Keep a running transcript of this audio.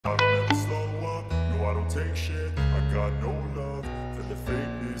take shit. I got no love for the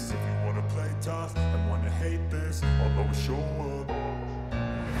fakeness. If you wanna play tough and wanna hate this, I'll always show up.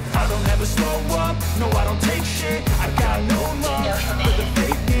 I don't ever slow up, no I don't take shit. I got no love for the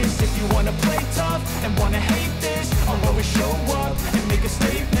fakeness. If you wanna play tough and wanna hate this, I'll always show up and make a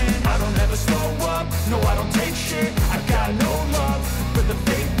statement. I don't ever slow up, no I don't take shit. I got no love for the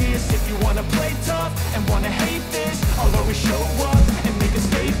fakeness. If you wanna play tough and wanna hate this, I'll always show up and make a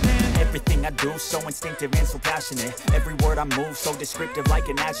statement. Everything I do so instinctive and so passionate. Every word I move so descriptive like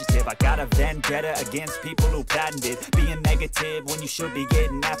an adjective. I got a vendetta against people who patented being negative when you should be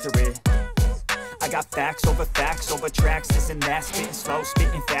getting after it. I got facts over tracks, this and that. Spitting slow,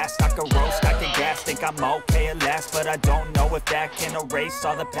 spitting fast, I can roast, I can gas. Think I'm okay at last, but I don't know if that can erase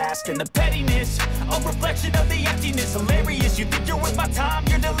all the past. And the pettiness, a reflection of the emptiness. Hilarious, you think you're worth my time,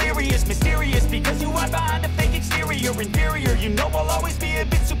 you're delirious. Mysterious, because you hide behind a fake exterior. Inferior, you know I'll always be a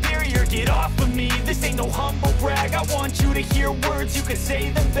bit superior. Get off of me, this ain't no humble brag. I want you to hear words, you can say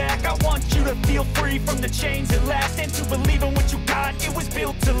them back. I want you to feel free from the chains at last, and to believe in what you got, it was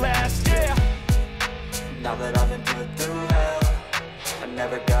built to last, yeah. Now that I've been put through hell, I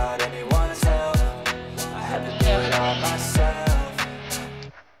never got anyone's help. I had to do it all myself.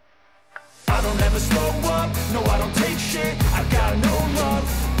 I don't ever slow up, no I don't take shit. I got no love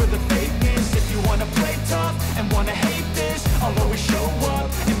for the fakeness. If you wanna play tough and wanna hate this, I'll always show up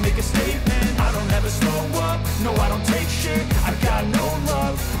and make a statement. I don't ever slow up, no I don't take shit. I got no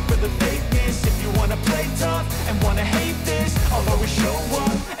love for the fakeness. If you wanna play tough and wanna hate this, I'll always show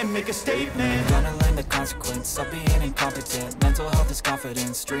up and make a statement. Gonna learn the consequence of being incompetent. Mental health is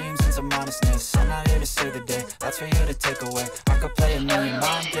confidence, dreams and some honestness. I'm not here to save the day, that's for you to take away. I could play a million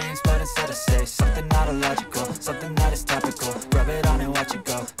mind games, but instead I say something not illogical, something that is topical. Rub it on and watch it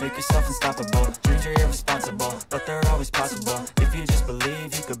go, make yourself unstoppable. Dreams are irresponsible, but they're always possible. If you just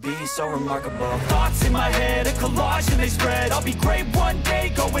believe, you could be so remarkable. Thoughts in my head, a collage and they spread. I'll be great one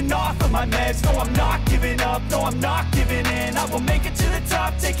day, going off of my meds. No, I'm not giving up, no, I'm not giving in. I will make it to the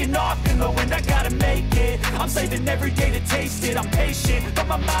top, taking off in the wind. I gotta make it, I'm saving every day to taste it. I'm patient, but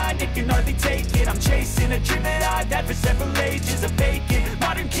my mind, it can hardly take it. I'm chasing a dream that I've had for several ages. A vacant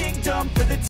modern kingdom for the